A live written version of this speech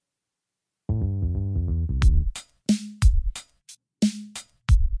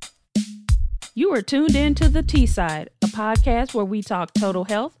You are tuned in to The T Side, a podcast where we talk total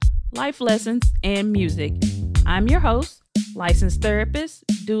health, life lessons, and music. I'm your host, licensed therapist,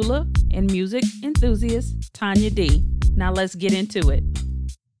 doula, and music enthusiast, Tanya D. Now let's get into it.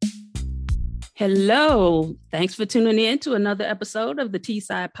 Hello. Thanks for tuning in to another episode of the T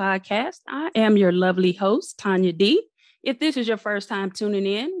Side podcast. I am your lovely host, Tanya D. If this is your first time tuning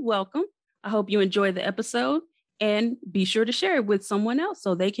in, welcome. I hope you enjoy the episode and be sure to share it with someone else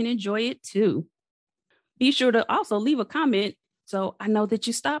so they can enjoy it too. Be sure to also leave a comment so I know that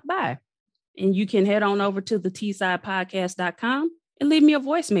you stopped by. And you can head on over to the tsidepodcast.com and leave me a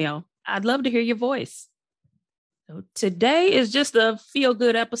voicemail. I'd love to hear your voice. So today is just a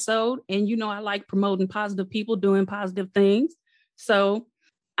feel-good episode. And you know I like promoting positive people doing positive things. So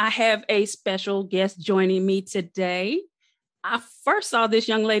I have a special guest joining me today. I first saw this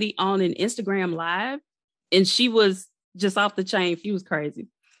young lady on an Instagram Live, and she was just off the chain. She was crazy.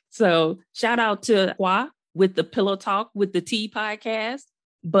 So shout out to Hua with the Pillow Talk with the T podcast.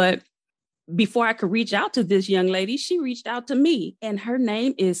 But before I could reach out to this young lady, she reached out to me, and her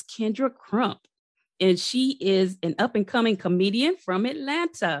name is Kendra Crump. And she is an up-and-coming comedian from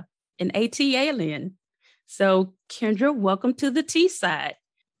Atlanta, an AT alien. So Kendra, welcome to the T Side.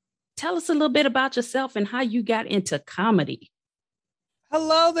 Tell us a little bit about yourself and how you got into comedy.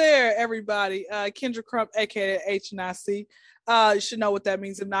 Hello there, everybody. Kendra Crump, aka HNIC. You should know what that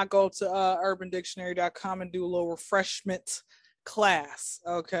means. If not, go to urbandictionary.com and do a little refreshment class.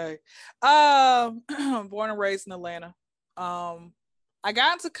 Okay. Born and raised in Atlanta. I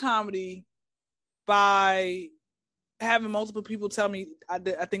got into comedy by having multiple people tell me, I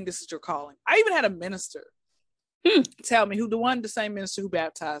think this is your calling. I even had a minister tell me, the same minister who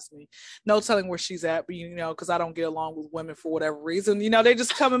baptized me. No telling where she's at, but because I don't get along with women for whatever reason. They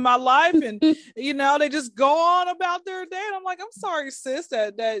just come in my life and they just go on about their day. And I'm like, I'm sorry, sis,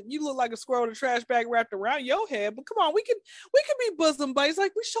 that you look like a squirrel with a trash bag wrapped around your head. But come on, we can be bosom buddies.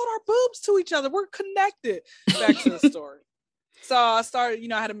 Like, we showed our boobs to each other. We're connected. Back to the story. So I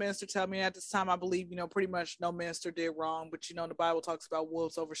started, I had a minister tell me at this time, I believe, pretty much no minister did wrong, but, the Bible talks about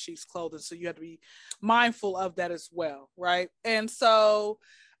wolves over sheep's clothing. So you have to be mindful of that as well. Right. And so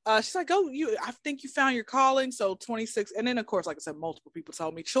she's like, I think you found your calling. So 26. And then, of course, like I said, multiple people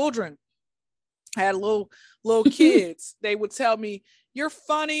told me, children. I had little kids. They would tell me, you're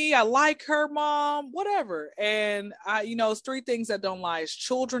funny. I like her, mom, whatever. And it's three things that don't lie. It's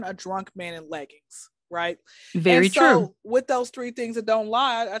children, a drunk man, and leggings. Right. Very and so true. With those three things that don't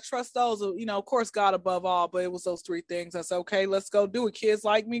lie, I trust those, of course, God above all, but it was those three things. I said, okay, let's go do it. Kids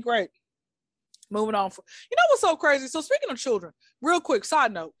like me. Great. Moving on. What's so crazy? So speaking of children, real quick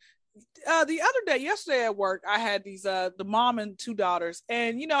side note, yesterday at work, I had these, the mom and two daughters,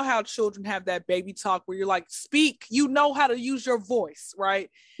 and you know how children have that baby talk where you're like, speak, how to use your voice. Right.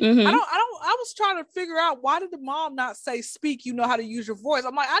 Mm-hmm. I was trying to figure out, why did the mom not say, speak, how to use your voice?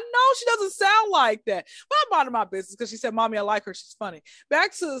 I'm like, I know she doesn't sound like that, but I'm out of my business because she said, mommy, I like her. She's funny.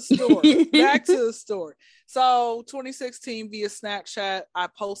 Back to the story. So 2016 via Snapchat, I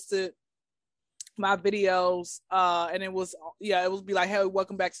posted my videos, and it was be like, hey,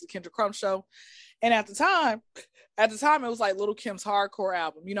 welcome back to the Kendra Crump Show. And at the time it was like Lil' Kim's hardcore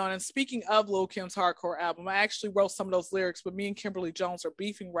album, and speaking of Lil' Kim's hardcore album, I actually wrote some of those lyrics, but me and Kimberly Jones are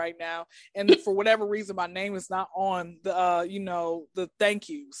beefing right now, and for whatever reason my name is not on the the thank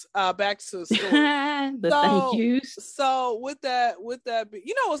yous. Back to the story. Thank yous. So with that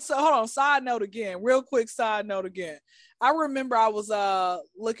so hold on, real quick side note again. I remember I was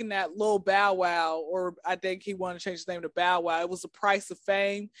looking at Lil Bow Wow, or I think he wanted to change his name to Bow Wow. It was The Price of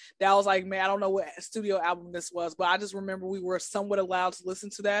Fame. That was like, man, I don't know what studio album this was, but I just remember we were somewhat allowed to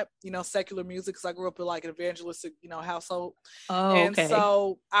listen to that, secular music, because I grew up in like an evangelistic, household. Oh, and okay.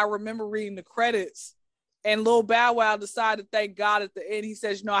 So I remember reading the credits, and Lil Bow Wow decided to thank God at the end. He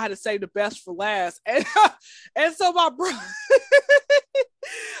says, I had to save the best for last. And so my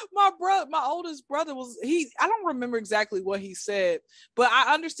oldest brother I don't remember exactly what he said, but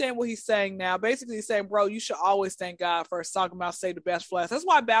I understand what he's saying now. Basically, he's saying, bro, you should always thank God first, talking about save the best for last. That's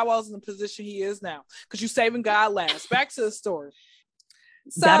why Bow Wow's in the position he is now, because you're saving God last. Back to the story.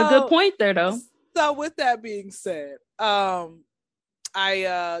 Got a good point there, though. So with that being said, I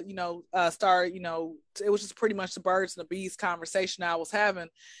started, it was just pretty much the birds and the bees conversation I was having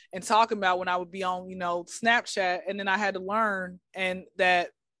and talking about when I would be on, Snapchat. And then I had to learn and that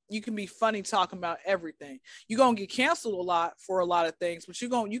you can be funny talking about everything. You're going to get canceled a lot for a lot of things, but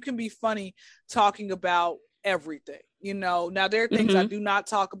you can be funny talking about everything. Now there are things I do not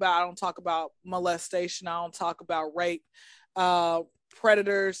talk about. I don't talk about molestation. I don't talk about rape.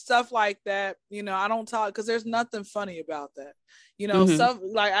 predators, stuff like that. You know, I don't talk because there's nothing funny about that. You know, Mhm. stuff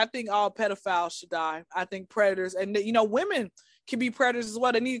like I think all pedophiles should die. I think predators and you know women can be predators as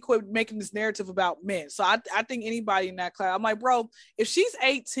well. They need to quit making this narrative about men. So I think anybody in that class, I'm like, bro, if she's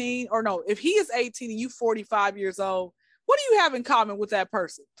 18 or no, if he is 18 and you 45 years old, what do you have in common with that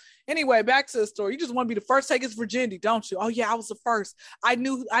person? Anyway, back to the story. You just want to be the first to take his virginity, don't you? Oh yeah, I was the first. I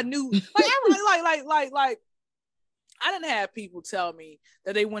knew like I didn't have people tell me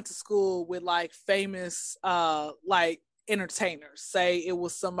that they went to school with like famous like entertainers. Say it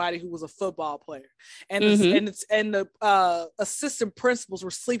was somebody who was a football player, and the assistant principals were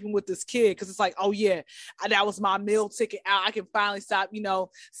sleeping with this kid because it's like, oh yeah, that was my meal ticket out. I can finally stop, you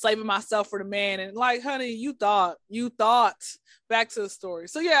know, slaving myself for the man. And like, honey, you thought. Back to the story.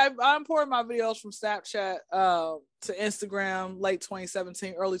 So yeah, I imported my videos from Snapchat to Instagram late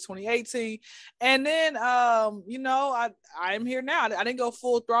 2017, early 2018, and then you know, I'm here now. I didn't go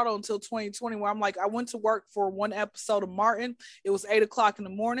full throttle until 2020, where I'm like, I went to work for one episode of Martin. It was 8:00 in the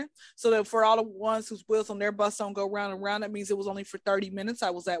morning, so that for all the ones whose wheels on their bus don't go round and round, that means it was only for 30 minutes. I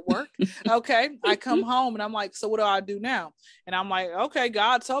was at work. Okay, I come home and I'm like, so what do I do now? And I'm like, okay,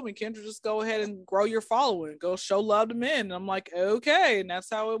 God told me, Kendra, just go ahead and grow your following, go show love to men. And I'm like, okay, and that's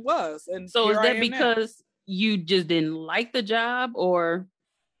how it was. And so is that because now. you just didn't like the job, or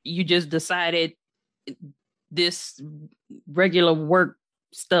you just decided this regular work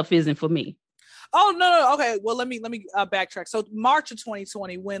stuff isn't for me? Oh no. Okay, well let me backtrack. So March of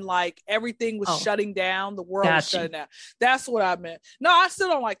 2020, when like everything was shutting down, the world was shutting down. That's what I meant. No, I still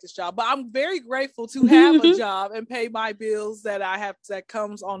don't like this job, but I'm very grateful to have a job and pay my bills that I have that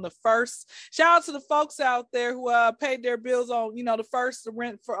comes on the first. Shout out to the folks out there who paid their bills on, you know, the first, the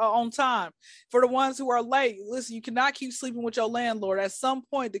rent for on time. For the ones who are late, listen, you cannot keep sleeping with your landlord. At some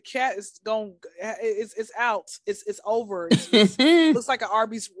point, the cat is going. It's out. It's over. It looks like an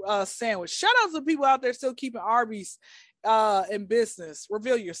Arby's sandwich. Shout out to people out there still keeping Arby's in business.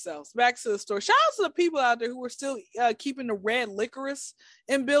 Reveal yourselves. Back to the story. Shout out to the people out there who are still keeping the red licorice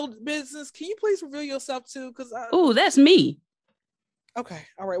in business. Can you please reveal yourself too? Because oh, that's me. Okay,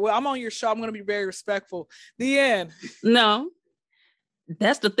 all right. Well, I'm on your show. I'm going to be very respectful. The end. No,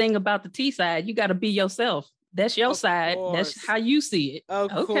 that's the thing about the T side. You got to be yourself. That's your side. That's how you see it.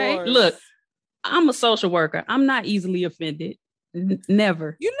 Okay, look, I'm a social worker. I'm not easily offended.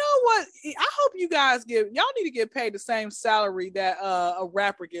 Never. You know what? I hope you guys y'all need to get paid the same salary that a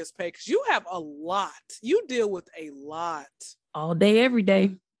rapper gets paid, because you have a lot. You deal with a lot all day, every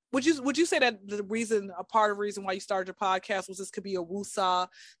day. Would you say that a part of the reason why you started your podcast was this could be a woosah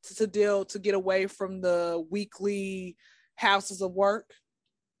to get away from the weekly houses of work?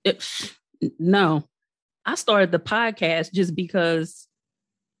 No, I started the podcast just because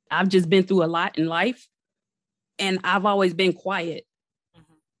I've just been through a lot in life. And I've always been quiet,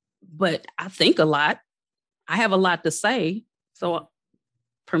 but I think a lot. I have a lot to say. So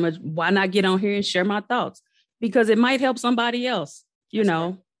pretty much, why not get on here and share my thoughts? Because it might help somebody else. You know,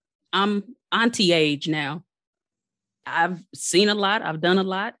 right. I'm auntie age now. I've seen a lot. I've done a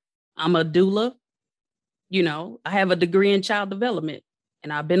lot. I'm a doula. You know, I have a degree in child development,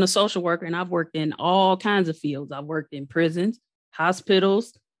 and I've been a social worker, and I've worked in all kinds of fields. I've worked in prisons,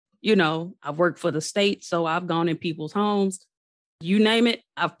 hospitals. You know, I've worked for the state, so I've gone in people's homes. You name it,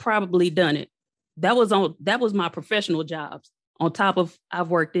 I've probably done it. That was my professional jobs. On top of, I've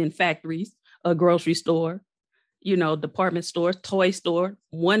worked in factories, a grocery store, you know, department stores, toy store,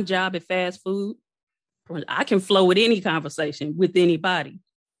 one job at fast food. I can flow with any conversation with anybody.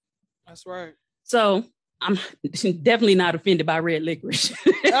 That's right. So I'm definitely not offended by red licorice.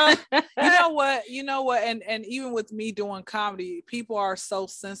 You know what? And even with me doing comedy, people are so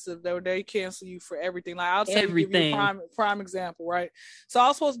sensitive that they cancel you for everything. Like I'll give you a prime example, right? So I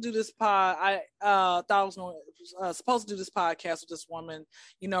was supposed to do this pod. I thought I was supposed to do this podcast with this woman.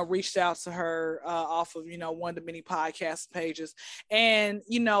 You know, reached out to her off of, you know, one of the many podcast pages, and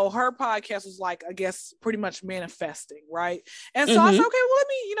you know, her podcast was like, I guess, pretty much manifesting, right? And so I said, okay, well, let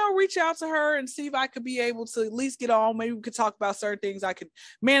me, you know, reach out to her and see if I could be able to at least get on. Maybe we could talk about certain things I could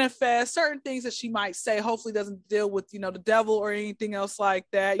manifest, certain things that she might say, hopefully doesn't deal with, you know, the devil or anything else like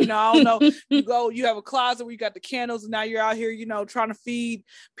that. You know, I don't know. You have a closet where you got the candles, and now you're out here, you know, trying to feed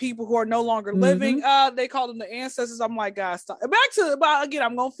people who are no longer living. They call them the ancestors. I'm like, guys, stop. Again,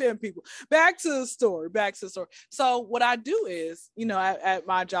 I'm gonna offend people. Back to the story. So what I do is, you know, at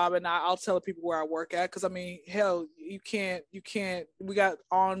my job, and I'll tell the people where I work at, because I mean, hell, you can't. We got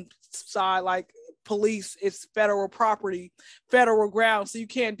on side like police, it's federal property, federal ground, so you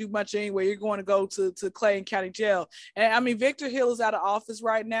can't do much anyway. You're going to go to Clayton County Jail. And I mean, Victor Hill is out of office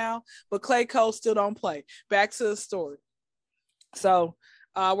right now, but Clay Cole still don't play. Back to the story. So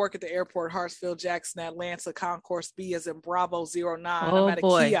I work at the airport, Hartsfield Jackson, Atlanta, Concourse B as in Bravo 09. I'm at a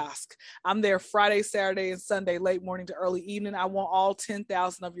kiosk. I'm there Friday, Saturday, and Sunday, late morning to early evening. I want all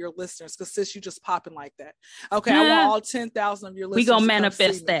 10,000 of your listeners, because sis, you just popping like that. Okay, I want all 10,000 of your listeners. We gonna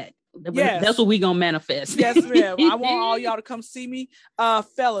manifest that. Yes. That's what we gonna manifest. Yes, ma'am. I want all y'all to come see me.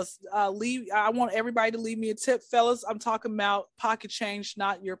 Fellas, I want everybody to leave me a tip. Fellas, I'm talking about pocket change,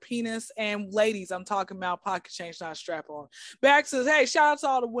 not your penis. And ladies, I'm talking about pocket change, not strap on. Back says, hey, shout out to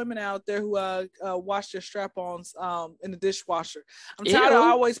all the women out there who wash their strap-ons in the dishwasher. I'm tired of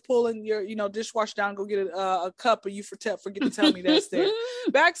always pulling your dishwasher down, go get a cup, and you forget to tell me that's there.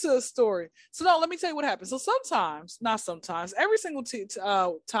 Back to the story. So no, let me tell you what happened. So every single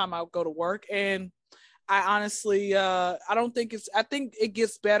time I go to work, and I honestly I think it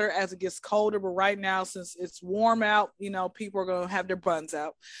gets better as it gets colder, but right now, since it's warm out, people are going to have their buns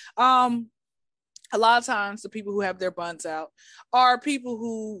out. A lot of times the people who have their buns out are people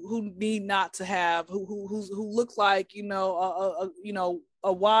who need not to have, who look like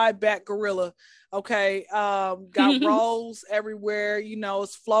a wide back gorilla. Okay, got rolls everywhere.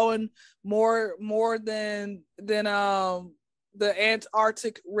 It's flowing more than the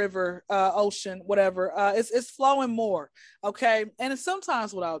Antarctic River, ocean, whatever. It's flowing more. Okay, and it's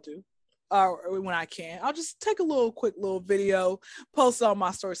sometimes what I'll do. When I can, I'll just take a quick little video, post it on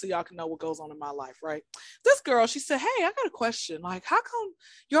my story so y'all can know what goes on in my life, right? This girl, she said, hey, I got a question. Like, how come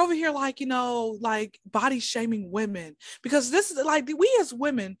you're over here, like body shaming women? Because this is like, we as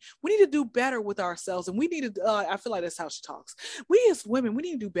women, we need to do better with ourselves. And we need to, I feel like that's how she talks. We as women, we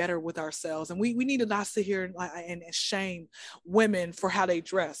need to do better with ourselves. And we need to not sit here and shame women for how they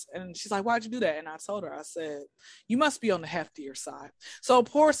dress. And she's like, why'd you do that? And I told her, I said, you must be on the heftier side. So of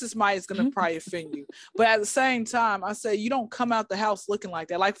course this is going to probably offend you, but at the same time, I say you don't come out the house looking like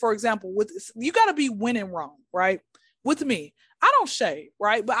that. Like, for example, you got to be winning wrong, right? With me, I don't shave,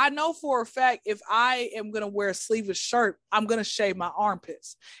 right? But I know for a fact if I am going to wear a sleeveless shirt, I'm going to shave my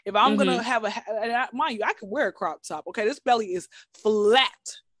armpits. If I'm going to have mind you, I can wear a crop top. Okay, this belly is flat.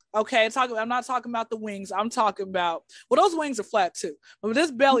 Okay, I'm not talking about the wings. I'm talking about, well, those wings are flat too, but this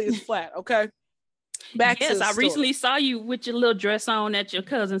belly is flat. Okay. I recently saw you with your little dress on at your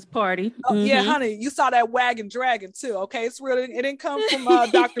cousin's party. Oh, yeah, honey, you saw that wagon dragon too. Okay, it's real. It didn't come from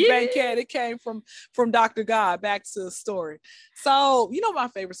Dr. Bankhead. It came from Dr. God. Back to the story. So, my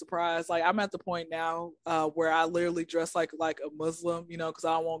favorite surprise, like I'm at the point now where I literally dress like a Muslim, because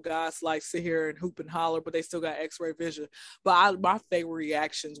I don't want guys to like sit here and hoop and holler, but they still got X-ray vision. But my favorite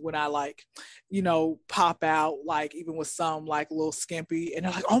reactions when I pop out, like even with some like a little skimpy, and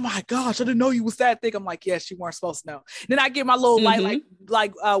they're like, oh my gosh, I didn't know you was that thick. I'm like, yes, you weren't supposed to know. And then I get my little light,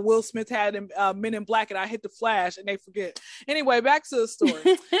 like Will Smith had in Men in Black, and I hit the flash, and they forget. Anyway, back to the story.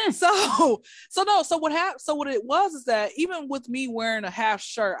 So what it was is that even with me wearing a half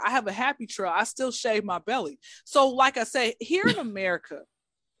shirt, I have a happy trail. I still shave my belly. So, like I say, here in America,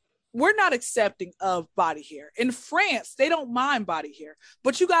 we're not accepting of body hair. In France, they don't mind body hair,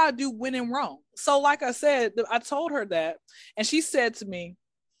 but you got to do when in Rome. So, like I said, I told her that, and she said to me,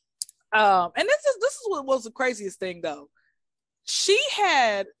 and this is what was the craziest thing though. She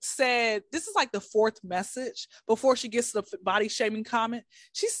had said, this is like the fourth message before she gets to the body shaming comment.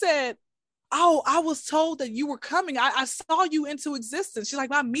 She said, oh, I was told that you were coming. I saw you into existence. She's like,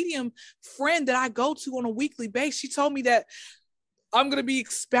 my medium friend that I go to on a weekly basis, she told me that I'm going to be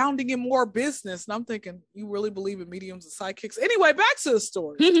expounding in more business. And I'm thinking, you really believe in mediums and sidekicks? Anyway, back to the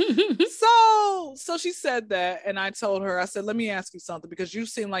story. So she said that. And I told her, I said, let me ask you something, because you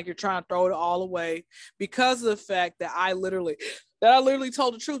seem like you're trying to throw it all away because of the fact that I literally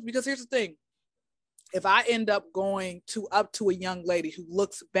told the truth. Because here's the thing. If I end up going up to a young lady who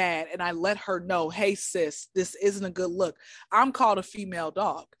looks bad and I let her know, hey sis, this isn't a good look, I'm called a female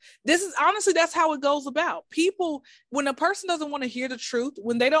dog. This is honestly, that's how it goes about. People, when a person doesn't want to hear the truth,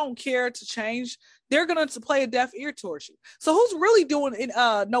 when they don't care to change, they're going to play a deaf ear towards you. So who's really doing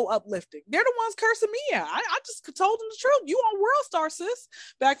no uplifting? They're the ones cursing me out. I just told them the truth. You on World Star, sis.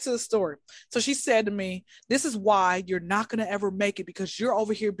 Back to the story. So she said to me, this is why you're not going to ever make it, because you're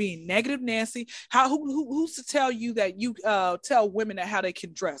over here being negative Nancy. Who's to tell you that you tell women that how they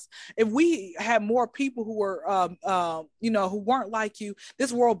can dress? If we had more people who were, who weren't like you,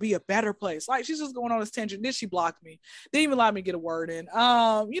 this world would be a better place. Like, she's just going on this tangent. Then she blocked me. Didn't even allow me to get a word in.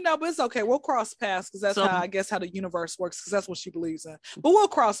 But it's okay. We'll cross paths, because that's how the universe works, because that's what she believes in. But we'll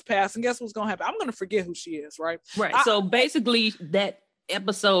cross paths, and guess what's going to happen? I'm going to forget who she is, right? Right. So basically that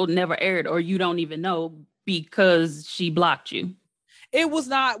episode never aired, or you don't even know, because she blocked you. It was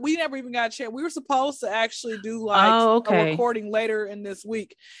not, we never even got a chance. We were supposed to actually do a recording later in this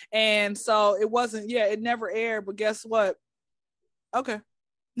week. And so it wasn't, it never aired. But guess what? Okay.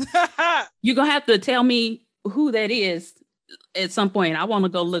 You're gonna have to tell me who that is at some point. I want to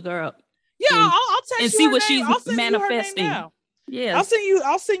go look her up. Yeah, and, I'll text and you see her what name. she's I'll send you her name manifesting. now. Yes.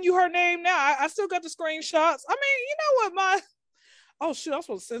 I'll send you her name now. I still got the screenshots. I mean, you know what oh shoot, I was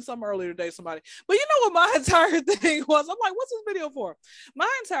supposed to send something earlier today to somebody. But you know what my entire thing was? I'm like, what's this video for? My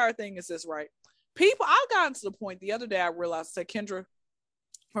entire thing is this, right? People, I've gotten to the point the other day I realized, I said, Kendra,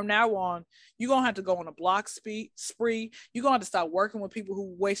 from now on, you're going to have to go on a block spree. You're going to have to start working with people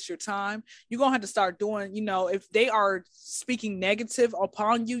who waste your time. You're going to have to start doing, if they are speaking negative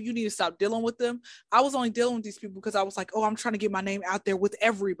upon you, you need to stop dealing with them. I was only dealing with these people because I was like, oh, I'm trying to get my name out there with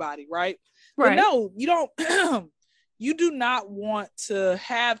everybody, right? But no, you don't. You do not want to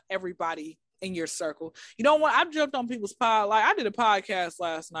have everybody in your circle. You don't want, I've jumped on people's like I did a podcast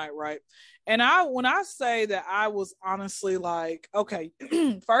last night, right? And when I say that, I was honestly like, okay,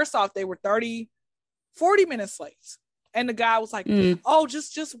 first off, they were 40 minutes late. And the guy was like, oh,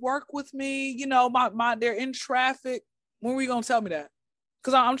 just work with me. They're in traffic. When were you going to tell me that?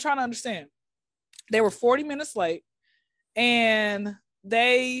 Because I'm trying to understand. They were 40 minutes late and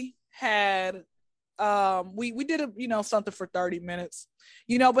they had, we did something for 30 minutes,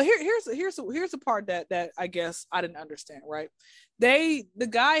 but here's the part that I guess I didn't understand, right? The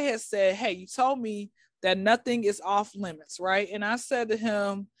guy has said, hey, you told me that nothing is off limits, right? And I said to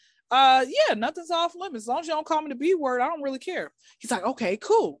him, yeah, nothing's off limits. As long as you don't call me the B word, I don't really care. He's like, okay,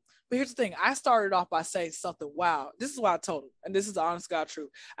 cool. But here's the thing. I started off by saying something. Wow. This is what I told him. And this is the honest God truth.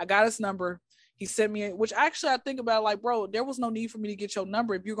 I got his number. He sent me, which actually I think about, like, bro, there was no need for me to get your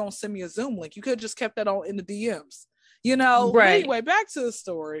number if you're going to send me a Zoom link. You could have just kept that on in the DMs, Right. But anyway, back to the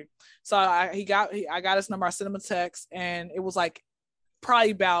story. So I got his number. I sent him a text and it was like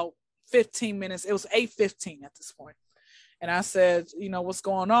probably about 15 minutes. It was 8:15 at this point. And I said, what's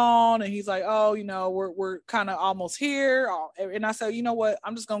going on? And he's like, oh, we're kind of almost here. And I said, you know what?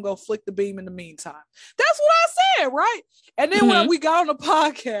 I'm just going to go flick the beam in the meantime. That's what I said, right? And then when we got on the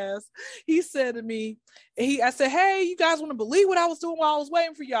podcast, he said to me, I said, hey, you guys want to believe what I was doing while I was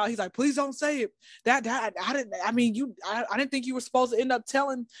waiting for y'all? He's like, please don't say it. I didn't think you were supposed to end up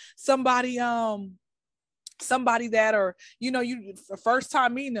telling somebody that, or you first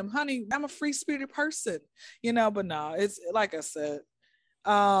time meeting them, honey, I'm a free spirited person, but no, it's like I said,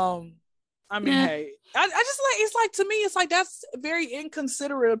 hey, I just like, it's like, to me, it's like, that's very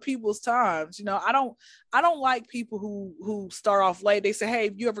inconsiderate of people's times. I don't like people who start off late. They say, hey,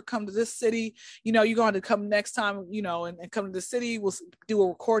 if you ever come to this city, you're going to come next time, and come to the city, we'll do a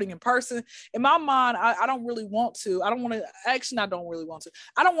recording in person. In my mind, I don't really want to. I don't want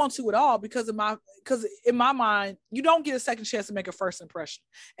to at all, because in my mind, you don't get a second chance to make a first impression.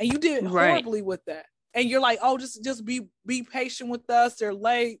 And you did horribly with that. And you're like, oh, just be patient with us. They're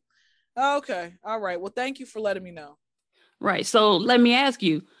late. Okay. All right. Well, thank you for letting me know. Right. So let me ask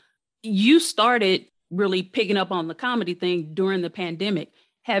you, you started really picking up on the comedy thing during the pandemic.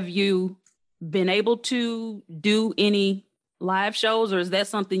 Have you been able to do any live shows, or is that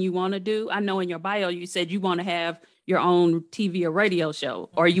something you want to do? I know in your bio, you said you want to have your own TV or radio show.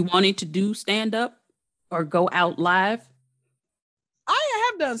 Are you wanting to do stand up or go out live? I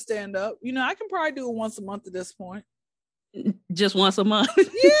have done stand up. I can probably do it once a month at this point. Just once a month?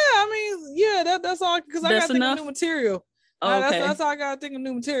 Yeah, that's all, because I got to think of new material. Okay. That's all I got to think of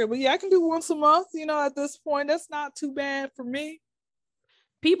new material. But yeah, I can do once a month, at this point. That's not too bad for me.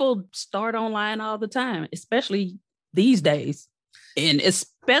 People start online all the time, especially these days. And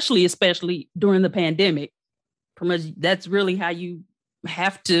especially during the pandemic. Pretty much that's really how you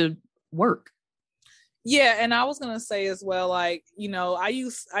have to work. Yeah, and I was going to say as well, like, I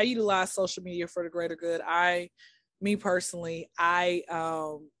utilize social media for the greater good. Me personally, I'm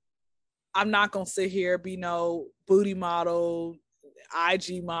not gonna sit here, be no booty model,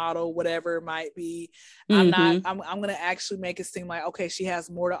 IG model, whatever it might be. I'm gonna actually make it seem like, okay, she has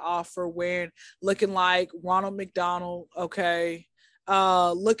more to offer, looking like Ronald McDonald, okay,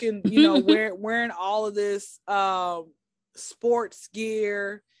 looking, wearing all of this sports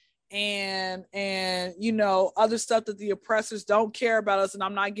gear and other stuff that the oppressors don't care about us, and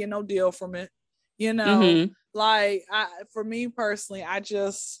I'm not getting no deal from it. Like, for me personally, I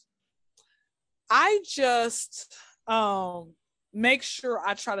just make sure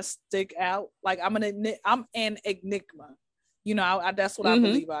I try to stick out. Like, I'm an enigma. That's what I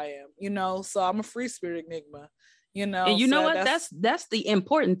believe I am. So I'm a free spirit enigma. And know what? That's the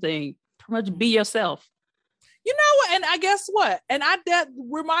important thing. Pretty much be yourself. You know what? And I guess what? And that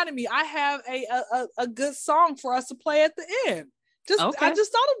reminded me, I have a good song for us to play at the end. I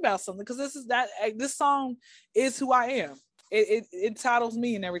just thought about something, because this song is who I am. it entitles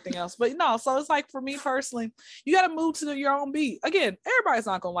me and everything else. But no, so it's like for me personally, you got to move to your own beat. Again, everybody's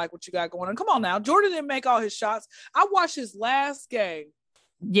not gonna like what you got going on. Come on now, Jordan didn't make all his shots. I watched his last game.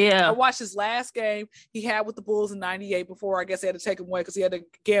 Yeah, I watched his last game he had with the Bulls in '98 before I guess they had to take him away because he had a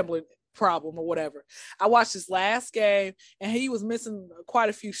gambling problem or whatever. I watched his last game and he was missing quite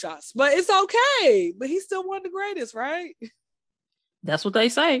a few shots, but it's okay. But he's still one of the greatest, right? That's what they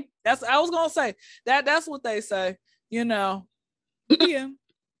say. I was gonna say that's what they say, you know. Yeah.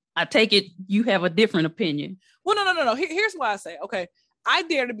 I take it you have a different opinion. Well, no. Here's why I say, okay, I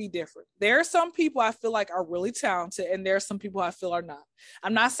dare to be different. There are some people I feel like are really talented, and there are some people I feel are not.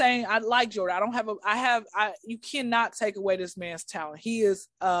 I'm not saying I like Jordan. You cannot take away this man's talent. He is,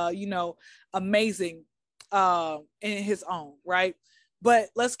 amazing in his own, right? But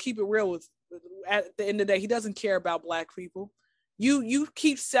let's keep it real at the end of the day, he doesn't care about Black people. You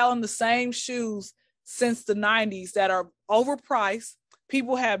keep selling the same shoes since the 90s that are overpriced.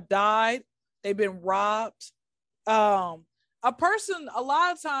 People have died. They've been robbed. A person, a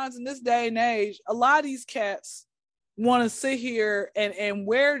lot of times in this day and age, a lot of these cats want to sit here and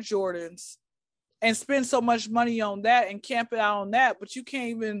wear Jordans and spend so much money on that and camp it out on that, but you can't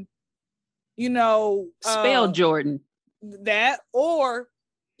even, spell Jordan. That, or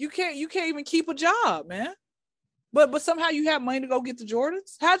you can't even keep a job, man. But somehow you have money to go get the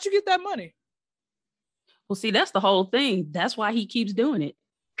Jordans. How'd you get that money? Well, see, that's the whole thing. That's why he keeps doing it.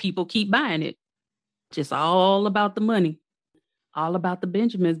 People keep buying it. Just all about the money. All about the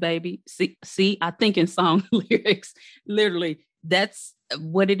Benjamins, baby. See, I think in song lyrics, literally, that's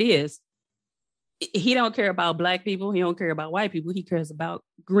what it is. He don't care about Black people. He don't care about white people. He cares about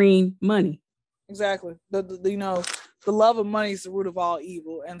green money. Exactly. The love of money is the root of all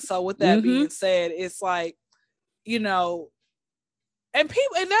evil. And so with that being said, it's like, and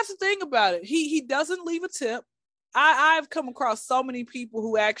that's the thing about it. He doesn't leave a tip. I've come across so many people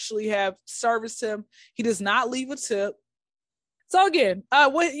who actually have serviced him. He does not leave a tip. So again,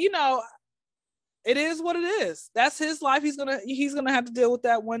 it is what it is. That's his life. He's gonna have to deal with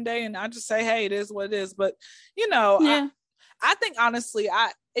that one day. And I just say, hey, it is what it is. But yeah. I think honestly,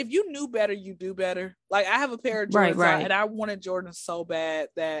 if you knew better, you do better. Like I have a pair of Jordans, right. And I wanted Jordans so bad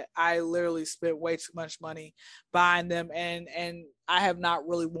that I literally spent way too much money buying them, and I have not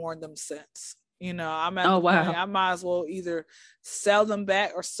really worn them since. I'm at the point I might as well either sell them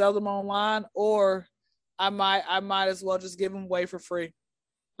back or sell them online, or I might as well just give them away for free.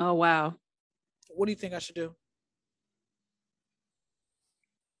 Oh wow! What do you think I should do?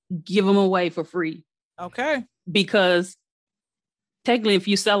 Give them away for free. Okay. Because technically, if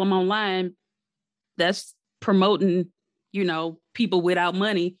you sell them online, that's promoting, people without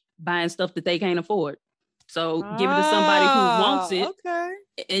money buying stuff that they can't afford. So give it to somebody who wants it. Okay.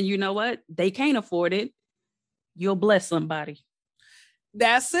 And you know what? They can't afford it. You'll bless somebody.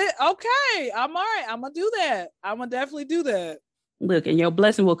 That's it. Okay. I'm all right. I'm going to do that. I'm going to definitely do that. Look, and your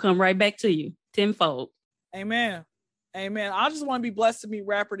blessing will come right back to you tenfold. Amen. Amen. I just want to be blessed to meet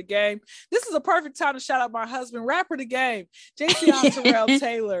Rapper the Game. This is a perfect time to shout out my husband, Rapper the Game, Jason Terrell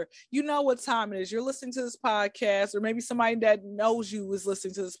Taylor. You know what time it is. You're listening to this podcast, or maybe somebody that knows you is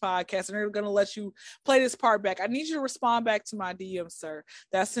listening to this podcast, and they're going to let you play this part back. I need you to respond back to my DM, sir.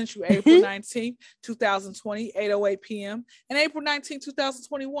 That I sent you April 19th, 2020, 8:08 p.m. and April 19th,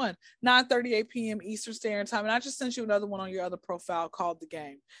 2021, 9:38 p.m. Eastern Standard Time. And I just sent you another one on your other profile called The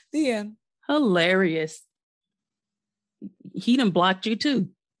Game. The end. Hilarious. He done blocked you too.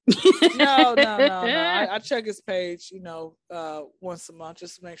 No. I check his page, once a month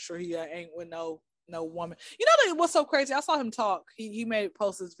just to make sure he ain't with no woman. What's so crazy? I saw him talk. He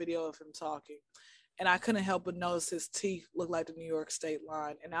post this video of him talking, and I couldn't help but notice his teeth look like the New York state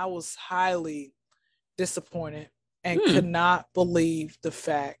line, and I was highly disappointed and could not believe the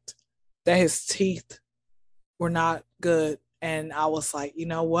fact that his teeth were not good. And I was like, you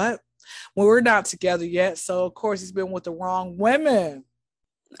know what? Well, we're not together yet, so of course he's been with the wrong women.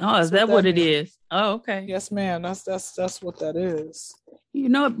 Oh, is that what it is? Oh, okay. Yes, ma'am. That's what that is.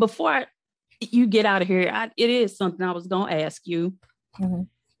 Before you get out of here, it is something I was gonna ask you. Mm-hmm.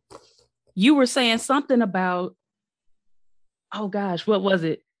 You were saying something about, oh gosh, what was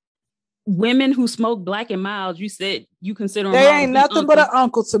it? Women who smoke Black and Milds. You said you consider them. They ain't nothing but an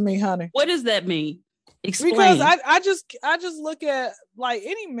uncle to me, honey. What does that mean? Explain. Because I just look at like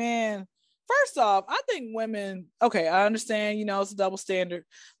any man. First off, I think women, okay, I understand, it's a double standard,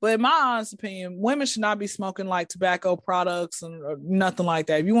 but in my honest opinion, women should not be smoking like tobacco products or nothing like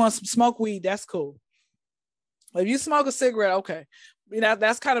that. If you want to smoke weed, that's cool. If you smoke a cigarette, okay,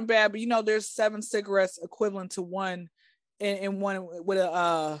 that's kind of bad, but there's 7 cigarettes equivalent to one in one with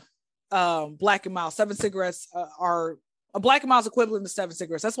a Black and Mild. 7 cigarettes are A Black and Mild's equivalent to 7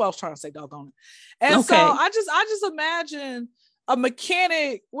 cigarettes. That's what I was trying to say, doggone it. And so I just imagine a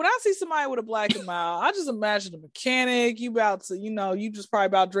mechanic. When I see somebody with a Black and Mild, I just imagine a mechanic. You about to, you just probably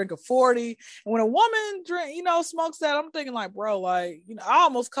about to drink a 40. And when a woman smokes that, I'm thinking like, bro, like, I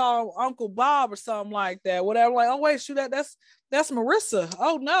almost call Uncle Bob or something like that. Whatever. Like, oh wait, shoot, that's Marissa.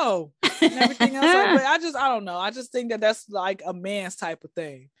 Oh no, and everything else. Like, but I don't know. I just think that that's like a man's type of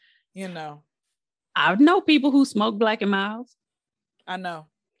thing, I know people who smoke Black and Milds. I know.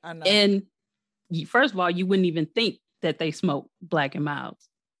 And first of all, you wouldn't even think that they smoke Black and Milds.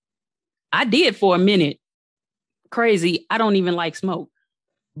 I did for a minute. Crazy. I don't even like smoke,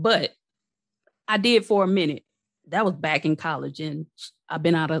 but I did for a minute. That was back in college, and I've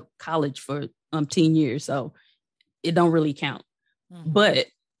been out of college for 10 years, so it don't really count. Mm-hmm. But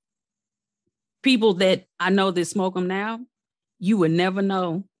people that I know that smoke them now, you would never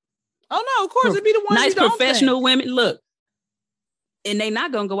know. Oh no, of course, it'd be the ones nice professional women. Look, and they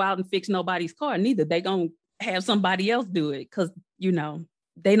not gonna go out and fix nobody's car neither. They gonna have somebody else do it because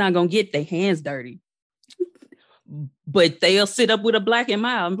they not gonna get their hands dirty. But they'll sit up with a Black and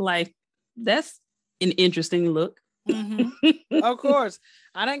Mild. I'm like, that's an interesting look. Mm-hmm. Of course,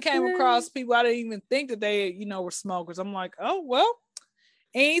 I done came across people I didn't even think that they were smokers. I'm like, oh well,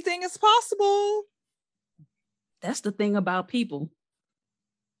 anything is possible. That's the thing about people.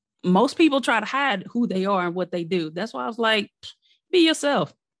 Most people try to hide who they are and what they do. That's why I was like, be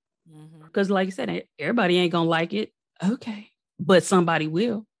yourself. Because like you said, everybody ain't going to like it. Okay. But somebody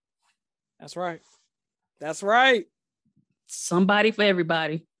will. That's right. That's right. Somebody for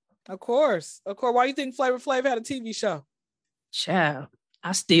everybody. Of course. Why do you think Flavor Flav had a TV show? Child,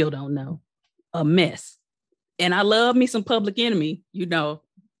 I still don't know. A mess. And I love me some Public Enemy.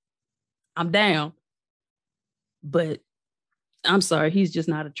 I'm down. But I'm sorry, he's just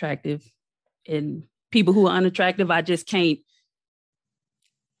not attractive. And people who are unattractive, I just can't.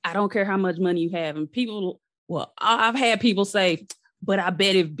 I don't care how much money you have. And I've had people say, but I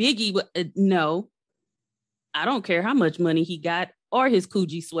bet if Biggie would, no, I don't care how much money he got or his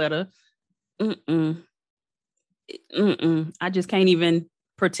Coogee sweater. I just can't even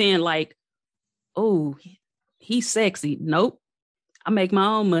pretend like, oh, he's sexy. Nope. I make my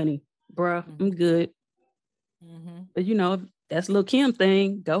own money, bruh. I'm good. Mm-hmm. But that's Lil' Kim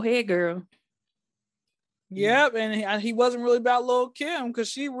thing. Go ahead, girl. Yep, and he wasn't really about Lil' Kim because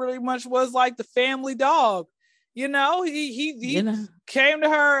she really much was like the family dog. He came to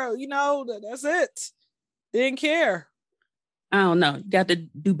her. That's it. Didn't care. I don't know. You got to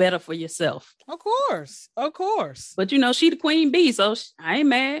do better for yourself. Of course. But she the queen bee, so I ain't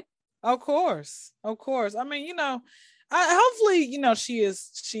mad. Of course. I mean, hopefully, she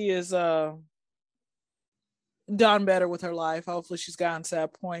is done better with her life. Hopefully she's gotten to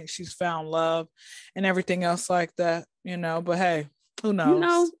that point. She's found love and everything else like that, but hey, who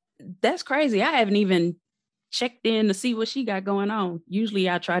knows? That's crazy. I haven't even checked in to see what she got going on. Usually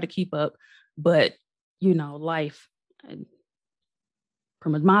I try to keep up, but life.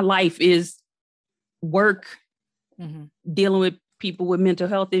 My life is work, dealing with people with mental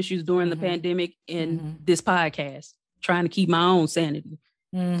health issues during the pandemic, and this podcast, trying to keep my own sanity,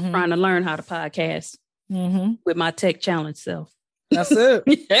 trying to learn how to podcast. With my tech challenge self. That's it.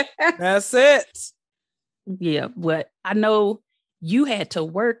 That's it. Yeah, but I know you had to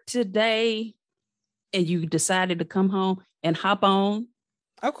work today and you decided to come home and hop on.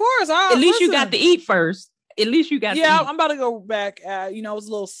 Of course. At least you got to eat first. At least you got to eat. I'm about to go back. It was a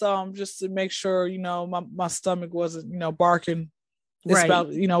little some just to make sure, my stomach wasn't, barking. It's right.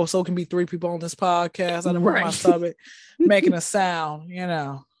 About, so it can be 3 people on this podcast. I don't want my stomach making a sound,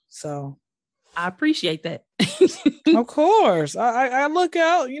 so. I appreciate that. Of course. I look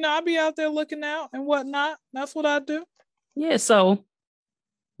out, I'll be out there looking out and whatnot. That's what I do. Yeah. So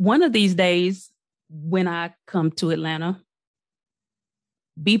one of these days when I come to Atlanta,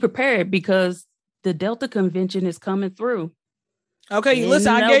 be prepared because the Delta convention is coming through. Okay.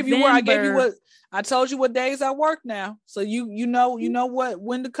 Listen, I gave you what I told you what days I work now. So you know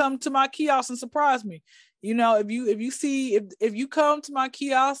when to come to my kiosk and surprise me. If you come to my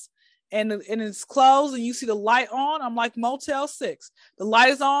kiosk and it's closed and you see the light on, I'm like Motel 6. The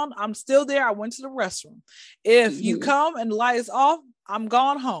light is on, I'm still there. I went to the restroom. If you come and the light is off, I'm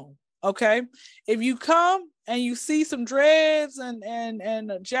gone home. Okay. If you come and you see some dreads and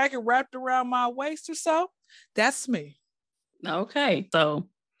a jacket wrapped around my waist or so, that's me. Okay. So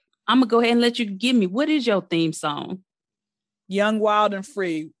I'm gonna go ahead and let you give me, what is your theme song? Young, Wild, and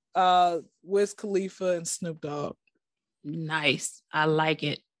Free. Wiz Khalifa and Snoop Dogg. Nice. I like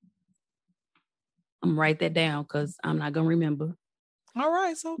it. I'm write that down because I'm not gonna remember. All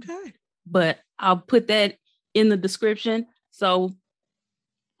right, it's okay. But I'll put that in the description. So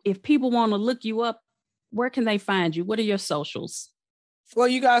if people want to look you up, where can they find you? What are your socials? Well,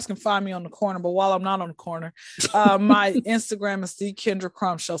 you guys can find me on the corner, but while I'm not on the corner, my Instagram is the Kendra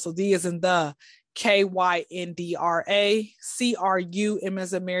Crump Show. So D is in the KYNDRA, CRUM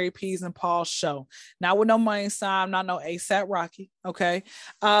as in Mary P's and Paul Show. Not with no money sign, not no ASAP Rocky. Okay.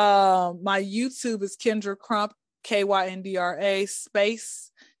 My YouTube is Kendra Crump, KYNDRA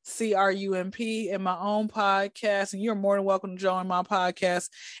space CRUMP, and my own podcast. And you're more than welcome to join my podcast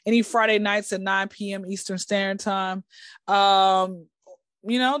any Friday nights at 9 p.m. Eastern Standard Time.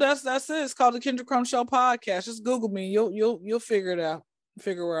 That's it. It's called the Kendra Crump Show podcast. Just Google me. You'll figure it out.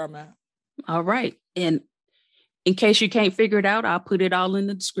 Figure where I'm at. All right. And in case you can't figure it out, I'll put it all in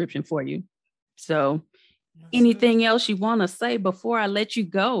the description for you. So anything else you want to say before I let you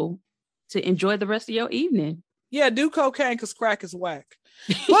go to enjoy the rest of your evening? Yeah, do cocaine because crack is whack.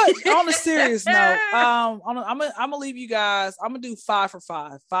 But on a serious note, I'm gonna leave you guys. I'm gonna do 5 for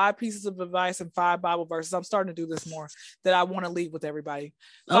 5 pieces of advice and 5 Bible verses. I'm starting to do this more that I want to leave with everybody.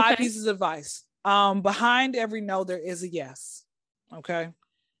 5 pieces of advice. Behind every no, there is a yes. Okay.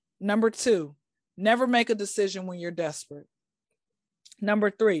 Number 2, never make a decision when you're desperate. Number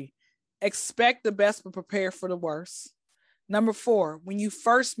 3, expect the best but prepare for the worst. Number 4, when you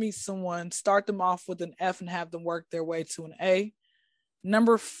first meet someone, start them off with an F and have them work their way to an A.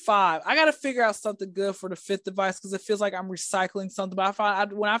 Number 5, I got to figure out something good for the 5th advice because it feels like I'm recycling something.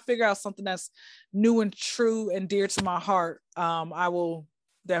 But when I figure out something that's new and true and dear to my heart, I will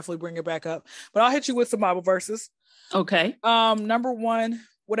definitely bring it back up. But I'll hit you with some Bible verses. Okay. Number 1,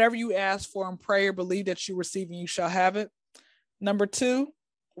 whatever you ask for in prayer, believe that you receive and you shall have it. Number 2,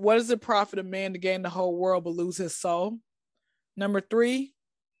 what does it profit a man to gain the whole world but lose his soul? Number 3,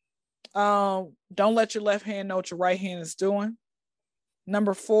 don't let your left hand know what your right hand is doing.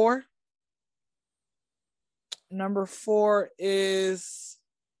 Number 4 is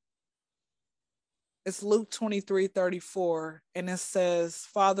it's Luke 23:34, and it says,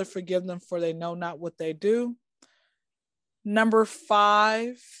 Father, forgive them for they know not what they do. Number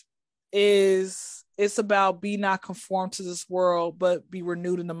 5 is it's about be not conformed to this world, but be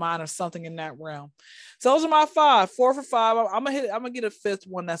renewed in the mind of something in that realm. So those are my 5, 4 for 5. I'm gonna get a 5th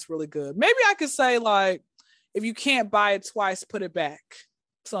one that's really good. Maybe I could say like, if you can't buy it twice, put it back.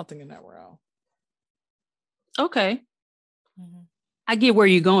 Something in that realm. Okay. Mm-hmm. I get where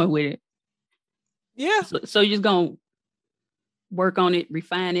you're going with it. Yeah. So you're just gonna work on it,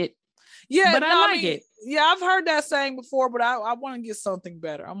 refine it. Yeah, but I like it. Yeah, I've heard that saying before, but I want to get something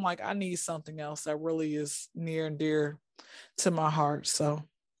better. I'm like, I need something else that really is near and dear to my heart. So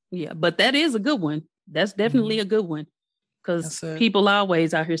yeah, but that is a good one. That's definitely a good one. Because people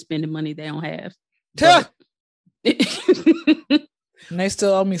always out here spending money they don't have. And they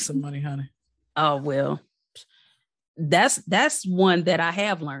still owe me some money, honey. Oh, well, that's one that I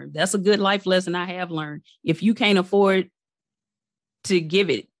have learned. That's a good life lesson I have learned. If you can't afford to give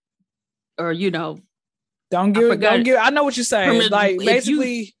it, or, don't give it. I know what you're saying. Like,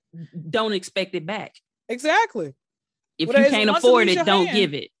 basically, don't expect it back. Exactly. If you can't afford it, don't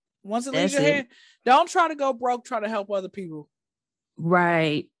give it. Once it leaves your hand, don't try to go broke, try to help other people.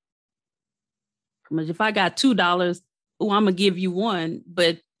 Right. If I got $2, I'm going to give you $1,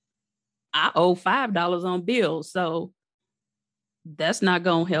 but I owe $5 on bills. So that's not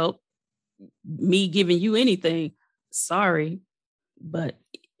going to help me giving you anything. Sorry. But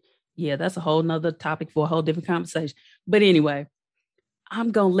yeah, that's a whole nother topic for a whole different conversation. But anyway,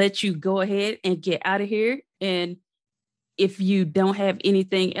 I'm going to let you go ahead and get out of here. And if you don't have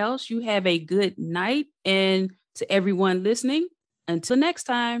anything else, you have a good night. And to everyone listening, until next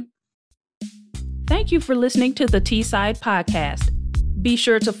time. Thank you for listening to the T-Side Podcast. Be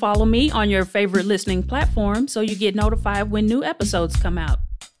sure to follow me on your favorite listening platform so you get notified when new episodes come out.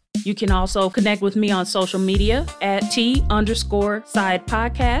 You can also connect with me on social media at T_Side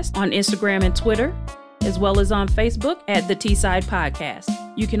Podcast on Instagram and Twitter, as well as on Facebook at the T-Side Podcast.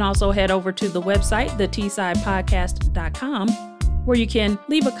 You can also head over to the website, thetsidepodcast.com, where you can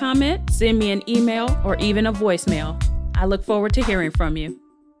leave a comment, send me an email, or even a voicemail. I look forward to hearing from you.